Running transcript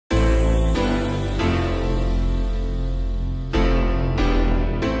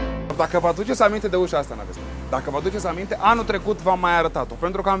dacă vă aduceți aminte de ușa asta, n-aveți. Dacă vă aduceți aminte, anul trecut v-am mai arătat-o.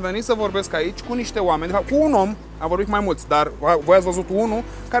 Pentru că am venit să vorbesc aici cu niște oameni, de fapt, cu un om, am vorbit cu mai mulți, dar voi ați văzut unul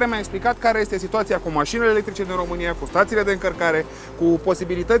care mi-a explicat care este situația cu mașinile electrice din România, cu stațiile de încărcare, cu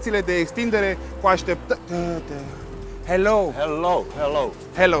posibilitățile de extindere, cu așteptări. Hello. Hello, hello.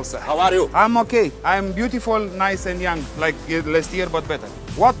 Hello, sir. How are you? I'm okay. I'm beautiful, nice and young, like last year but better.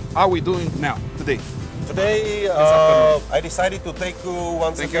 What are we doing now, today? Today, I decided to take you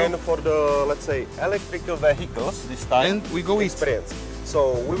once again for the, let's say, electrical vehicles this time. And we go experience. So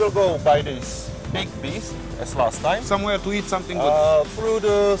we will go by this big beast as last time. Somewhere to eat something good. Through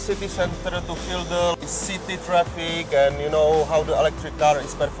the city center to feel the city traffic and you know how the electric car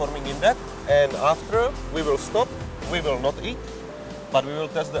is performing in that. And after we will stop. We will not eat, but we will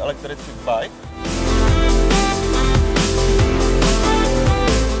test the electric bike.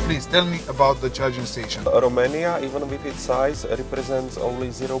 Please tell me about the charging station. Romania, even with its size, represents only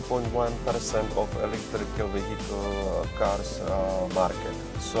 0.1% of electrical vehicle cars market.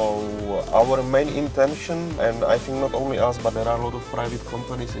 So our main intention, and I think not only us, but there are a lot of private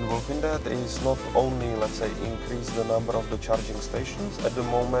companies involved in that, is not only, let's say, increase the number of the charging stations. At the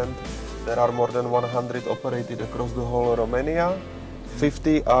moment, there are more than 100 operated across the whole Romania.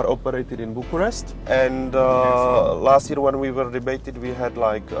 50 are operated in Bucharest, and last year when we were debated, we had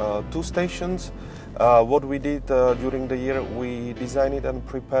like 2 stations. What we did during the year, we designed it and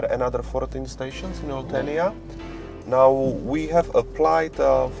prepared another 14 stations in Oltenia. Now we have applied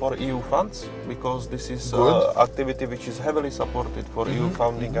for EU funds because this is activity which is heavily supported for EU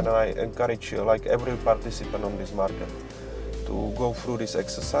funding, and I encourage like every participant on this market to go through this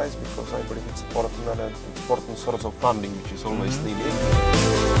exercise because I believe it's important and an important source of funding which is always needed.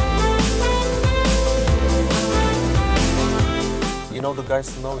 You know the guys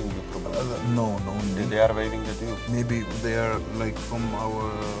knowing you probably? No. They are waving at you. Maybe they are like from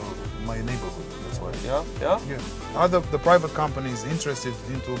my neighborhood. That's why. Yeah? Are the private companies interested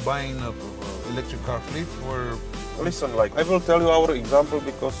into buying an electric car fleet or? Listen, like I will tell you our example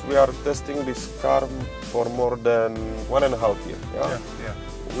because we are testing this car for more than 1.5 years. Yeah.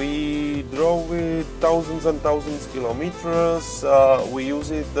 We drove it thousands and thousands of kilometers. We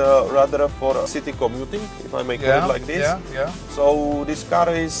use it rather for city commuting, if I may call it like this. Yeah. So this car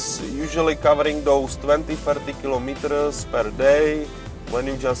is usually covering those 20-30 kilometers per day. When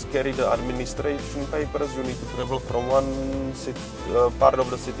you just carry the administration papers, you need to travel from one part of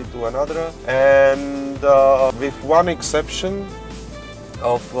the city to another. And with one exception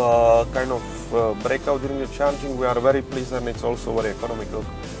of kind of breakout during the charging, we are very pleased, and it's also very economical,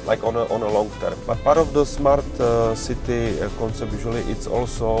 like on a long term. But part of the smart city concept usually it's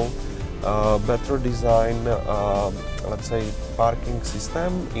also better design, let's say, parking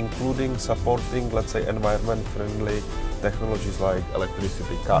system, including supporting, let's say, environment-friendly technologies like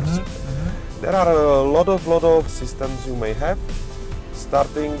electricity cars. There are a lot of systems you may have,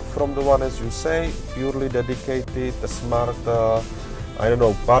 starting from the one, as you say, purely dedicated, smart, I don't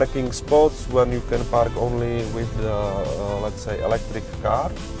know, parking spots when you can park only with the, let's say, electric car.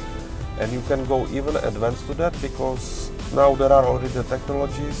 And you can go even advanced to that because now there are already the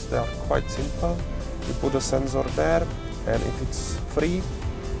technologies, they are quite simple. You put a sensor there, and if it's free,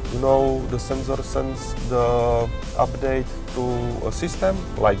 you know, the sensor sends the update to a system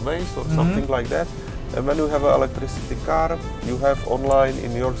like Waze or something like that. And when you have an electricity car, you have online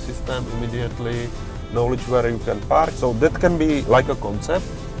in your system immediately knowledge where you can park. So that can be like a concept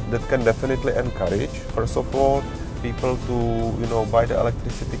that can definitely encourage, first of all, people to, you know, buy the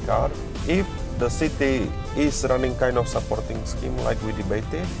electricity car. If the city is running kind of supporting scheme like we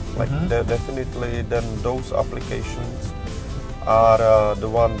debated, like definitely then those applications are the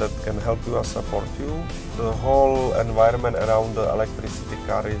one that can help you and support you. The whole environment around the electricity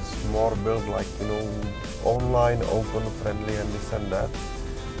car is more built like, you know, online, open, friendly and this and that.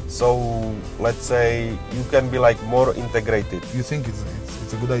 So let's say you can be like more integrated. You think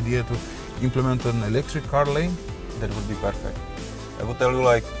it's a good idea to implement an electric car lane? That would be perfect. I would tell you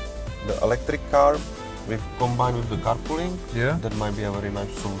like the electric car combined with the carpooling, that might be a very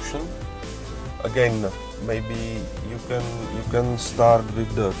nice solution. Again, maybe you can start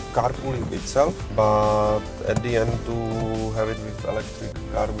with the carpooling itself, but at the end to have it with electric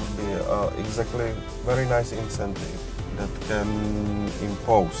car would be exactly very nice incentive that can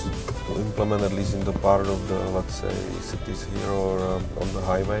impose to implement at least in the part of the, let's say, cities here or on the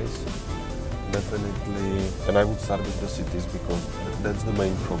highways. Definitely, and I would start with the cities because that's the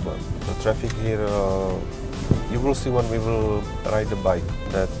main problem. The traffic here, you will see when we will ride the bike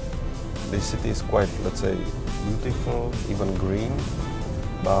that this city is quite, let's say, beautiful, even green,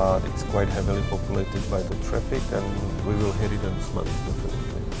 but it's quite heavily populated by the traffic, and we will hear it and smell it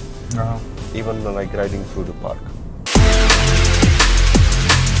definitely. even like riding through the park.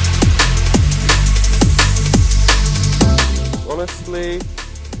 Honestly,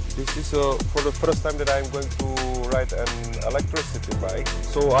 this is for the first time that I'm going to ride an electricity bike.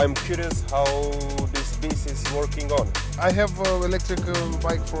 So I'm curious how this beast is working on. I have an electric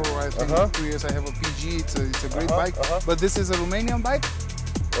bike for I think 2 years. I have a PG. It's a great bike. But this is a Romanian bike.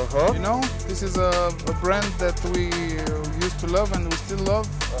 You know, this is a brand that we used to love and we still love.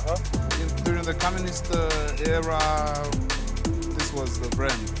 During the communist era, this was the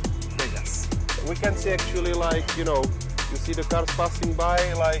brand. Vegas. We can see actually, like, you know, you see the cars passing by,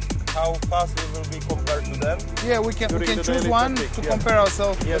 like how fast we will be compared to them. Yeah, we can choose one to compare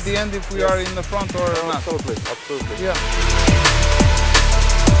ourselves at the end if we are in the front or not. Absolutely, absolutely. Yeah.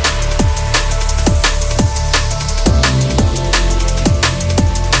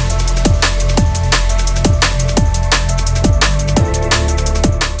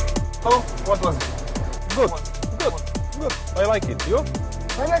 Oh, what was it? Good, good, good. I like it. You?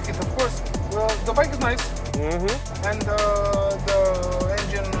 I like it, of course. The bike is nice, and the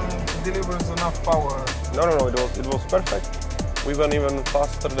engine delivers enough power. No, it was perfect. We went even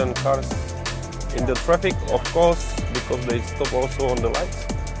faster than cars in the traffic, of course, because they stop also on the lights.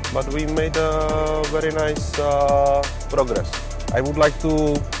 But we made a very nice progress. I would like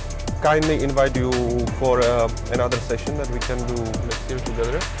to kindly invite you for another session that we can do next year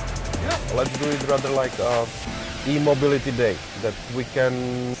together. Yeah. Let's do it rather like e-mobility day, that we can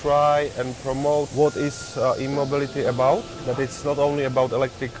try and promote what is e-mobility about, that it's not only about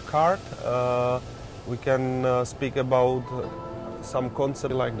electric car. We can speak about some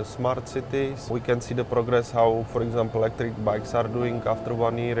concepts like the smart cities. We can see the progress, how, for example, electric bikes are doing after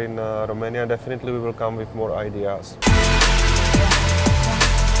 1 year in Romania. Definitely we will come with more ideas.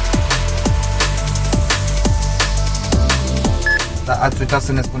 Dar ați uitat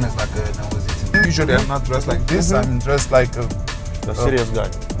să ne spuneți dacă ne auziți. Usually I'm not dressed like this. I'm dressed like a serious guy.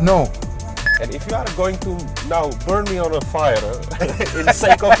 No. And if you are going to now burn me on a fire in the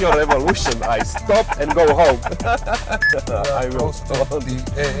sake of your revolution, I stop and go home. I will stop the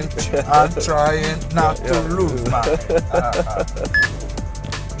edge. I'm trying not to lose my.